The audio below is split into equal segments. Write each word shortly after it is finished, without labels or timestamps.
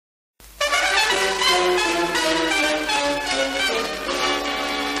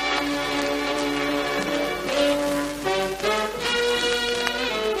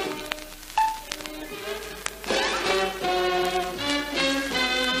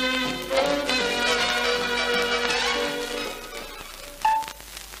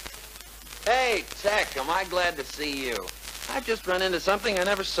am I glad to see you. I've just run into something I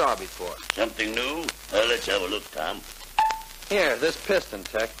never saw before. Something new? Well, let's have a look, Tom. Here, this piston,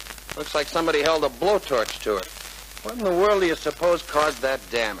 Tech. Looks like somebody held a blowtorch to it. What in the world do you suppose caused that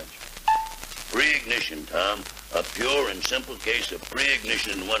damage? Preignition, Tom. A pure and simple case of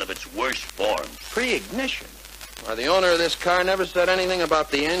preignition in one of its worst forms. Preignition? Why, the owner of this car never said anything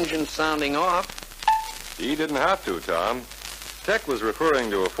about the engine sounding off. He didn't have to, Tom. Tech was referring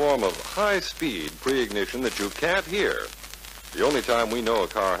to a form of high-speed preignition that you can't hear. The only time we know a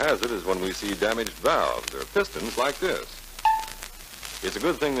car has it is when we see damaged valves or pistons like this. It's a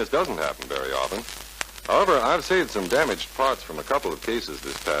good thing this doesn't happen very often. However, I've saved some damaged parts from a couple of cases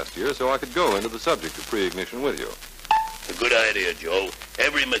this past year, so I could go into the subject of preignition with you. A good idea, Joe.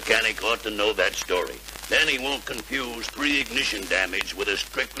 Every mechanic ought to know that story. Then he won't confuse preignition damage with a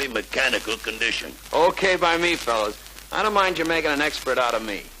strictly mechanical condition. Okay by me, fellas. I don't mind you making an expert out of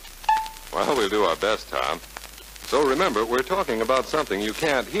me. Well, we'll do our best, Tom. So remember, we're talking about something you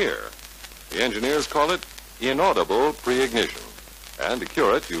can't hear. The engineers call it inaudible preignition. And to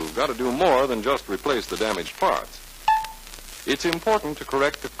cure it, you've got to do more than just replace the damaged parts. It's important to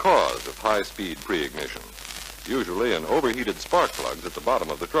correct the cause of high-speed preignition. Usually an overheated spark plug's at the bottom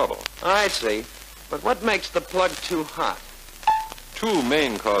of the trouble. I see. But what makes the plug too hot? Two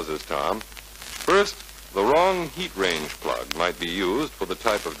main causes, Tom. First, the wrong heat range plug might be used for the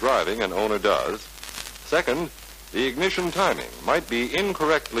type of driving an owner does. Second, the ignition timing might be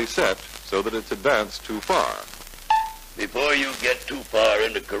incorrectly set so that it's advanced too far. Before you get too far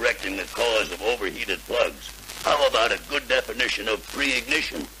into correcting the cause of overheated plugs, how about a good definition of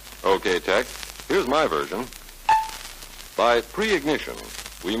preignition? Okay, Tech. Here's my version. By preignition,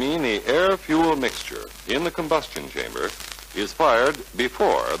 we mean the air-fuel mixture in the combustion chamber is fired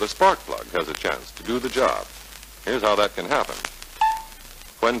before the spark plug has a chance to do the job. Here's how that can happen.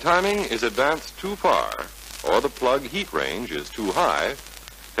 When timing is advanced too far, or the plug heat range is too high,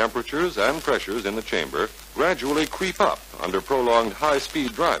 temperatures and pressures in the chamber gradually creep up under prolonged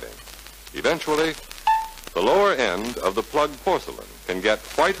high-speed driving. Eventually, the lower end of the plug porcelain can get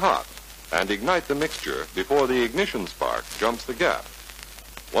white hot and ignite the mixture before the ignition spark jumps the gap.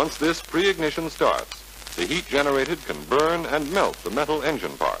 Once this preignition starts, the heat generated can burn and melt the metal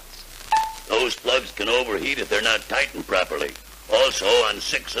engine parts. Those plugs can overheat if they're not tightened properly. Also, on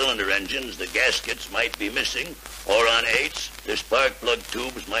 6-cylinder engines, the gaskets might be missing, or on 8s, the spark plug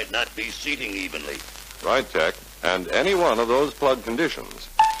tubes might not be seating evenly. Right, Tech. And any one of those plug conditions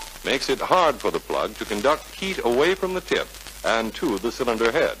makes it hard for the plug to conduct heat away from the tip and to the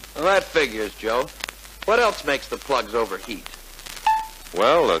cylinder head. Well, that figures, Joe. What else makes the plugs overheat?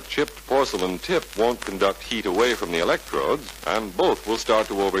 Well, a chipped porcelain tip won't conduct heat away from the electrodes, and both will start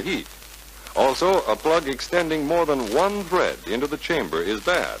to overheat. Also, a plug extending more than one thread into the chamber is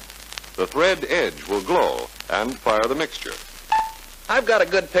bad. The thread edge will glow and fire the mixture. I've got a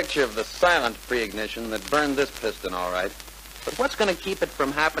good picture of the silent preignition that burned this piston all right. But what's going to keep it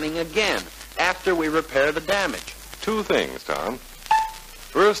from happening again after we repair the damage? Two things, Tom.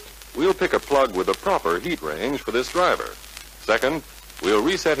 First, we'll pick a plug with a proper heat range for this driver. Second, we'll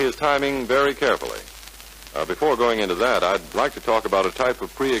reset his timing very carefully. Before going into that, I'd like to talk about a type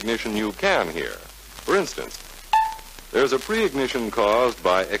of preignition you can hear. For instance, there's a preignition caused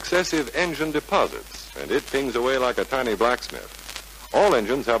by excessive engine deposits, and it pings away like a tiny blacksmith. All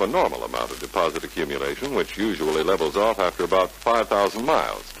engines have a normal amount of deposit accumulation, which usually levels off after about 5,000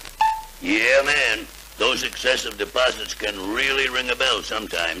 miles. Yeah, man. Those excessive deposits can really ring a bell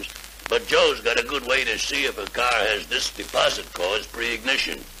sometimes. But Joe's got a good way to see if a car has this deposit caused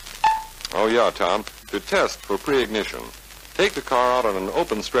preignition. Oh, yeah, Tom. To test for preignition, take the car out on an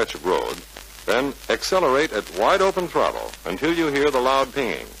open stretch of road, then accelerate at wide open throttle until you hear the loud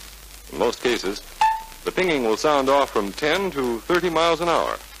pinging. In most cases, the pinging will sound off from 10 to 30 miles an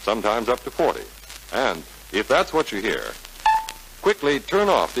hour, sometimes up to 40. And if that's what you hear, quickly turn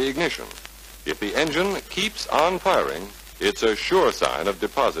off the ignition. If the engine keeps on firing, it's a sure sign of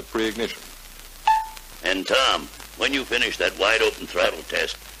deposit preignition. And Tom, when you finish that wide open throttle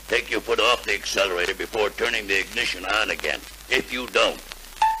test, take your foot off the accelerator before turning the ignition on again. If you don't,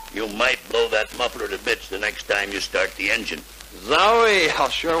 you might blow that muffler to bits the next time you start the engine. Zowie, I'll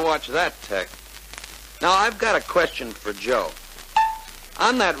sure watch that, Tech. Now, I've got a question for Joe.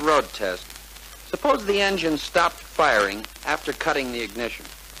 On that road test, suppose the engine stopped firing after cutting the ignition.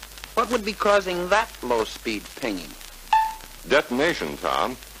 What would be causing that low-speed pinging? Detonation,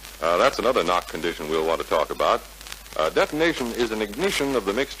 Tom. That's another knock condition we'll want to talk about. Detonation is an ignition of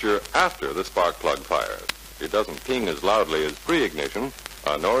the mixture after the spark plug fires. It doesn't ping as loudly as pre-ignition,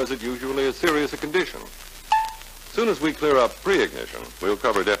 nor is it usually as serious a condition. As soon as we clear up pre-ignition, we'll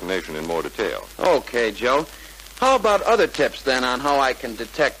cover detonation in more detail. Okay, Joe. How about other tips, then, on how I can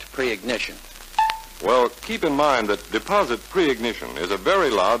detect pre-ignition? Well, keep in mind that deposit pre-ignition is a very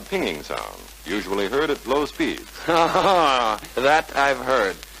loud pinging sound, usually heard at low speeds. That I've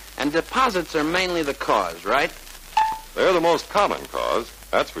heard. And deposits are mainly the cause, right? They're the most common cause,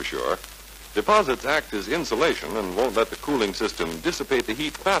 that's for sure. Deposits act as insulation and won't let the cooling system dissipate the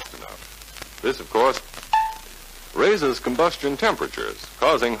heat fast enough. This, of course, raises combustion temperatures,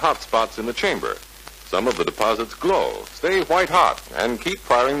 causing hot spots in the chamber. Some of the deposits glow, stay white hot, and keep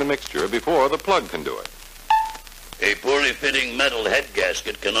firing the mixture before the plug can do it. A poorly fitting metal head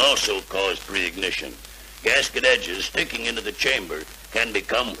gasket can also cause pre-ignition. Gasket edges sticking into the chamber can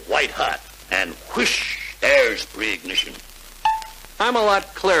become white hot, and whoosh, there's pre-ignition. I'm a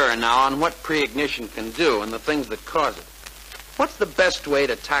lot clearer now on what pre-ignition can do and the things that cause it. What's the best way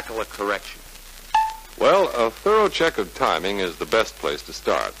to tackle a correction? Well, a thorough check of timing is the best place to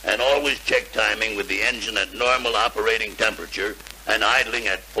start. And always check timing with the engine at normal operating temperature and idling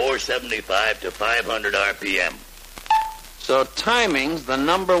at 475 to 500 RPM. So timing's the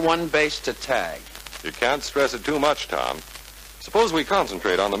number one base to tag. You can't stress it too much, Tom. Suppose we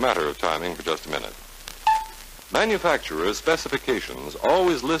concentrate on the matter of timing for just a minute. Manufacturers' specifications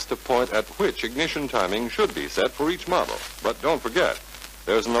always list a point at which ignition timing should be set for each model. But don't forget,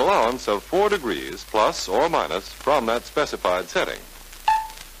 there's an allowance of 4 degrees plus or minus from that specified setting.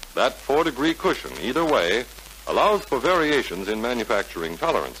 That 4-degree cushion, either way, allows for variations in manufacturing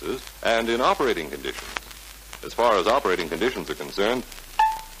tolerances and in operating conditions. As far as operating conditions are concerned,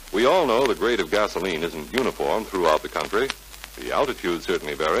 we all know the grade of gasoline isn't uniform throughout the country. The altitude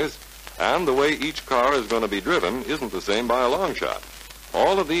certainly varies, and the way each car is going to be driven isn't the same by a long shot.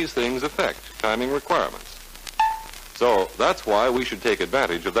 All of these things affect timing requirements. So that's why we should take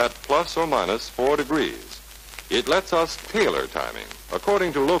advantage of that plus or minus 4 degrees. It lets us tailor timing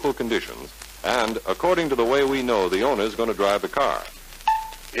according to local conditions and according to the way we know the owner's going to drive the car.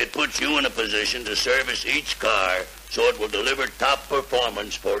 It puts you in a position to service each car so it will deliver top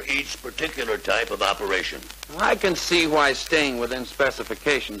performance for each particular type of operation. I can see why staying within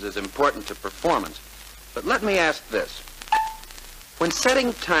specifications is important to performance. But let me ask this. When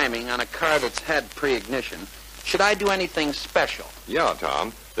setting timing on a car that's had pre-ignition, should I do anything special? Yeah,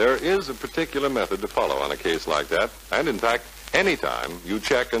 Tom. There is a particular method to follow on a case like that. And, in fact, anytime you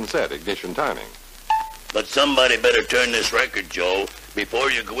check and set ignition timing. But somebody better turn this record, Joe,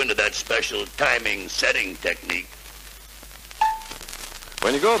 before you go into that special timing setting technique.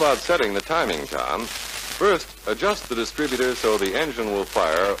 When you go about setting the timing, Tom, first adjust the distributor so the engine will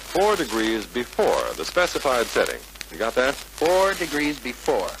fire 4 degrees before the specified setting. You got that? 4 degrees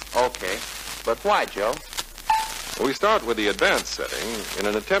before. Okay. But why, Joe? We start with the advanced setting in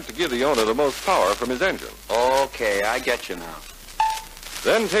an attempt to give the owner the most power from his engine. Okay, I get you now.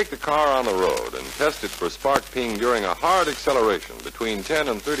 Then take the car on the road and test it for spark ping during a hard acceleration between 10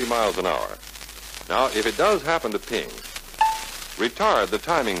 and 30 miles an hour. Now, if it does happen to ping, retard the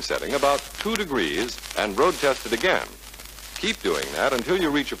timing setting about 2 degrees and road test it again. Keep doing that until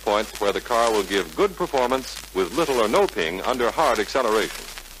you reach a point where the car will give good performance with little or no ping under hard acceleration.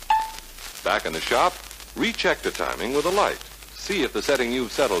 Back in the shop, recheck the timing with a light. See if the setting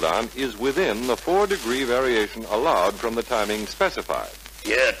you've settled on is within the 4-degree variation allowed from the timing specified.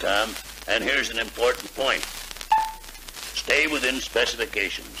 Yeah, Tom, and here's an important point. Stay within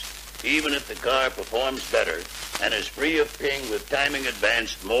specifications. Even if the car performs better and is free of ping with timing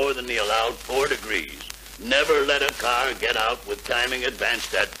advanced more than the allowed 4 degrees, never let a car get out with timing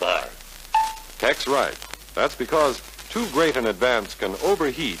advanced that far. Tech's right. That's because too great an advance can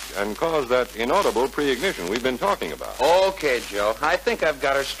overheat and cause that inaudible pre-ignition we've been talking about. Okay, Joe. I think I've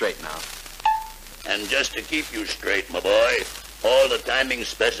got her straight now. And just to keep you straight, my boy, all the timing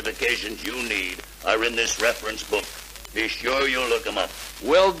specifications you need are in this reference book. Be sure you look them up.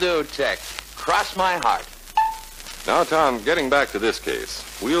 Will do, Tech. Cross my heart. Now, Tom, getting back to this case,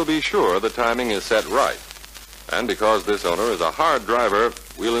 we'll be sure the timing is set right. And because this owner is a hard driver,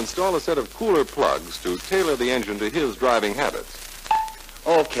 we'll install a set of cooler plugs to tailor the engine to his driving habits.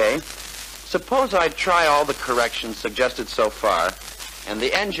 Okay. Suppose I try all the corrections suggested so far, and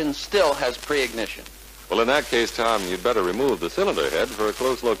the engine still has pre-ignition. Well, in that case, Tom, you'd better remove the cylinder head for a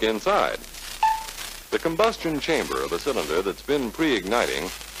close look inside. The combustion chamber of the cylinder that's been pre-igniting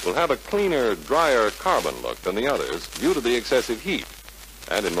will have a cleaner, drier carbon look than the others due to the excessive heat.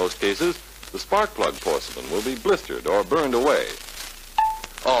 And in most cases, the spark plug porcelain will be blistered or burned away.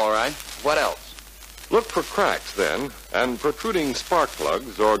 All right. What else? Look for cracks, then, and protruding spark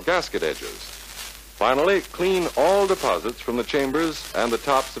plugs or gasket edges. Finally, clean all deposits from the chambers and the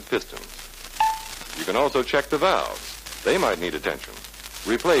tops of pistons. You can also check the valves. They might need attention.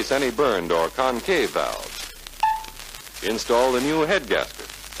 Replace any burned or concave valves. Install the new head gasket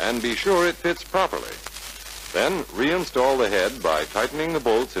and be sure it fits properly. Then reinstall the head by tightening the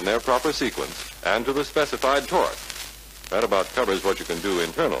bolts in their proper sequence and to the specified torque. That about covers what you can do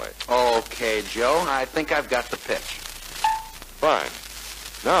internally. Okay, Joe. I think I've got the pitch. Fine.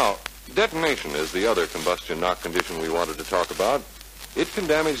 Now, detonation is the other combustion knock condition we wanted to talk about. It can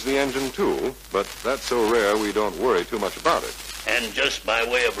damage the engine, too, but that's so rare we don't worry too much about it. And just by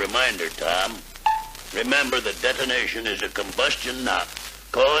way of reminder, Tom, remember that detonation is a combustion knock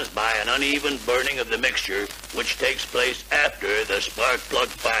caused by an uneven burning of the mixture, which takes place after the spark plug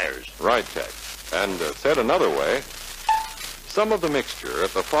fires. Right, Tech. And said another way, some of the mixture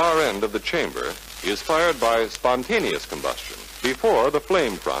at the far end of the chamber is fired by spontaneous combustion before the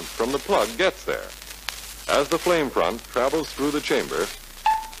flame front from the plug gets there. As the flame front travels through the chamber,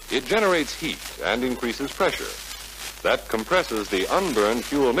 it generates heat and increases pressure. That compresses the unburned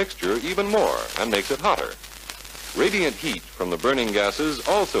fuel mixture even more and makes it hotter. Radiant heat from the burning gases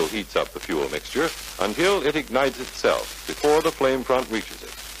also heats up the fuel mixture until it ignites itself before the flame front reaches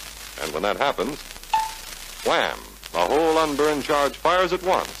it. And when that happens, wham! The whole unburned charge fires at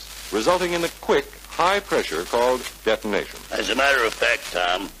once, resulting in a quick, high pressure called detonation. As a matter of fact,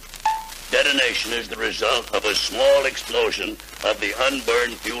 Tom, detonation is the result of a small explosion of the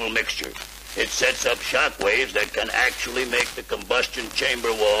unburned fuel mixture. It sets up shock waves that can actually make the combustion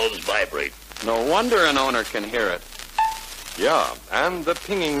chamber walls vibrate. No wonder an owner can hear it. Yeah, and the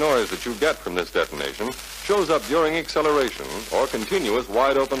pinging noise that you get from this detonation shows up during acceleration or continuous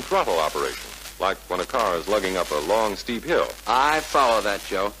wide-open throttle operation, like when a car is lugging up a long, steep hill. I follow that,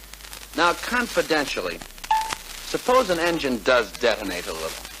 Joe. Now, confidentially, suppose an engine does detonate a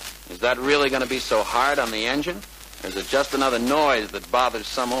little. Is that really going to be so hard on the engine? Or is it just another noise that bothers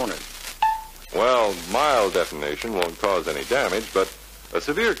some owners? Well, mild detonation won't cause any damage, but a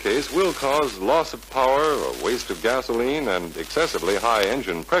severe case will cause loss of power, a waste of gasoline, and excessively high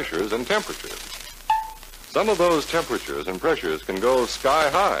engine pressures and temperatures. Some of those temperatures and pressures can go sky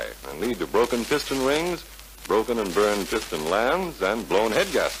high and lead to broken piston rings, broken and burned piston lands, and blown head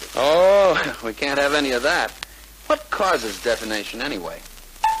gaskets. Oh, we can't have any of that. What causes detonation anyway?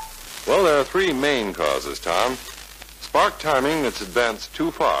 Well, there are three main causes, Tom. Spark timing that's advanced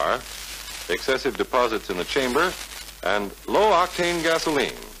too far, excessive deposits in the chamber, and low-octane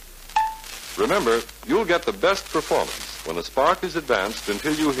gasoline. Remember, you'll get the best performance when the spark is advanced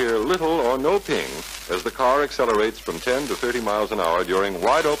until you hear little or no ping as the car accelerates from 10 to 30 miles an hour during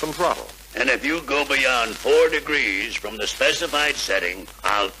wide-open throttle. And if you go beyond 4 degrees from the specified setting,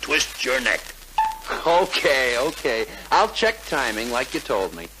 I'll twist your neck. Okay. I'll check timing like you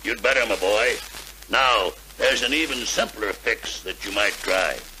told me. You'd better, my boy. Now, there's an even simpler fix that you might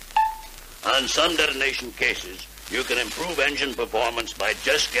try. On some detonation cases, you can improve engine performance by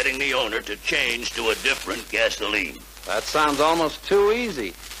just getting the owner to change to a different gasoline. That sounds almost too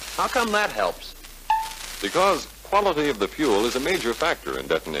easy. How come that helps? Because quality of the fuel is a major factor in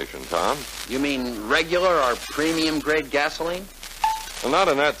detonation, Tom. You mean regular or premium-grade gasoline? Well, not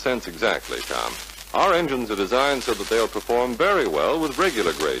in that sense exactly, Tom. Our engines are designed so that they'll perform very well with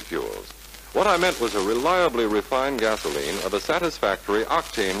regular-grade fuels. What I meant was a reliably refined gasoline of a satisfactory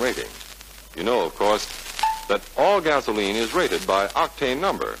octane rating. You know, of course, that all gasoline is rated by octane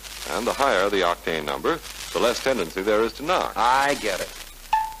number, and the higher the octane number, the less tendency there is to knock. I get it.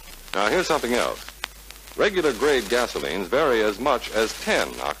 Now, here's something else. Regular grade gasolines vary as much as 10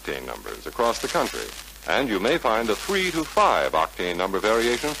 octane numbers across the country, and you may find a 3 to 5 octane number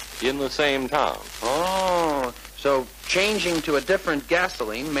variation in the same town. Oh, so changing to a different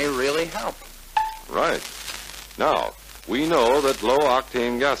gasoline may really help. Right. Now, we know that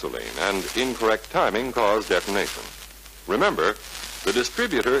low-octane gasoline and incorrect timing cause detonation. Remember, the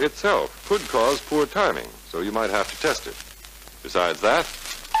distributor itself could cause poor timing, so you might have to test it. Besides that,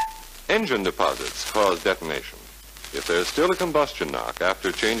 engine deposits cause detonation. If there's still a combustion knock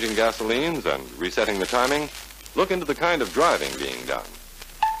after changing gasolines and resetting the timing, look into the kind of driving being done.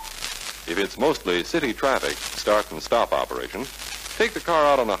 If it's mostly city traffic, start and stop operation, take the car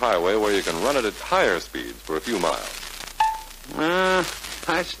out on the highway where you can run it at higher speeds for a few miles.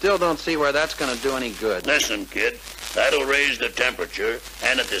 I still don't see where that's going to do any good. Listen, kid, that'll raise the temperature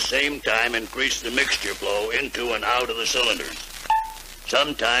and at the same time increase the mixture flow into and out of the cylinders.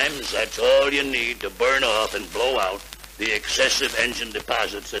 Sometimes that's all you need to burn off and blow out the excessive engine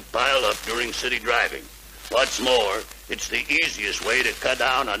deposits that pile up during city driving. What's more, it's the easiest way to cut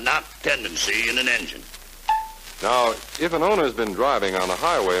down a knock tendency in an engine. Now, if an owner's been driving on the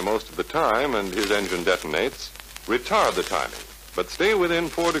highway most of the time and his engine detonates, retard the timing but stay within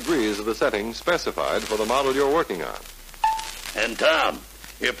 4 degrees of the setting specified for the model you're working on. And Tom,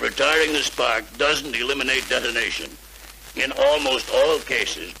 if retiring the spark doesn't eliminate detonation, in almost all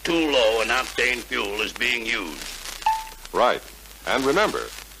cases, too low an octane fuel is being used. Right. And remember,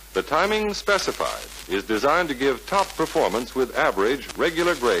 the timing specified is designed to give top performance with average,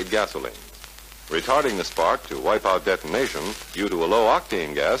 regular-grade gasoline. Retarding the spark to wipe out detonation due to a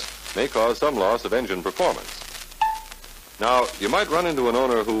low-octane gas may cause some loss of engine performance. Now, you might run into an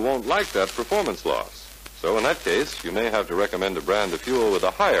owner who won't like that performance loss. So in that case, you may have to recommend a brand of fuel with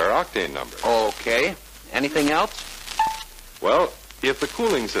a higher octane number. Okay. Anything else? Well, if the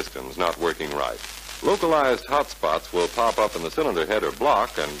cooling system's not working right, localized hot spots will pop up in the cylinder head or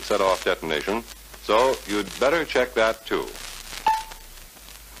block and set off detonation, so you'd better check that too.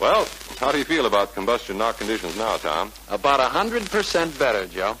 Well, how do you feel about combustion knock conditions now, Tom? About 100% better,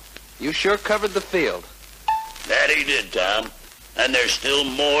 Joe. You sure covered the field. That he did, Tom. And there's still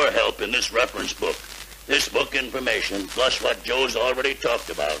more help in this reference book. This book information, plus what Joe's already talked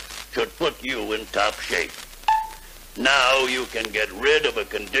about, should put you in top shape. Now you can get rid of a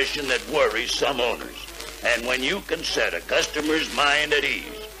condition that worries some owners. And when you can set a customer's mind at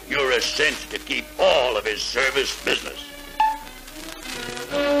ease, you're a cinch to keep all of his service business.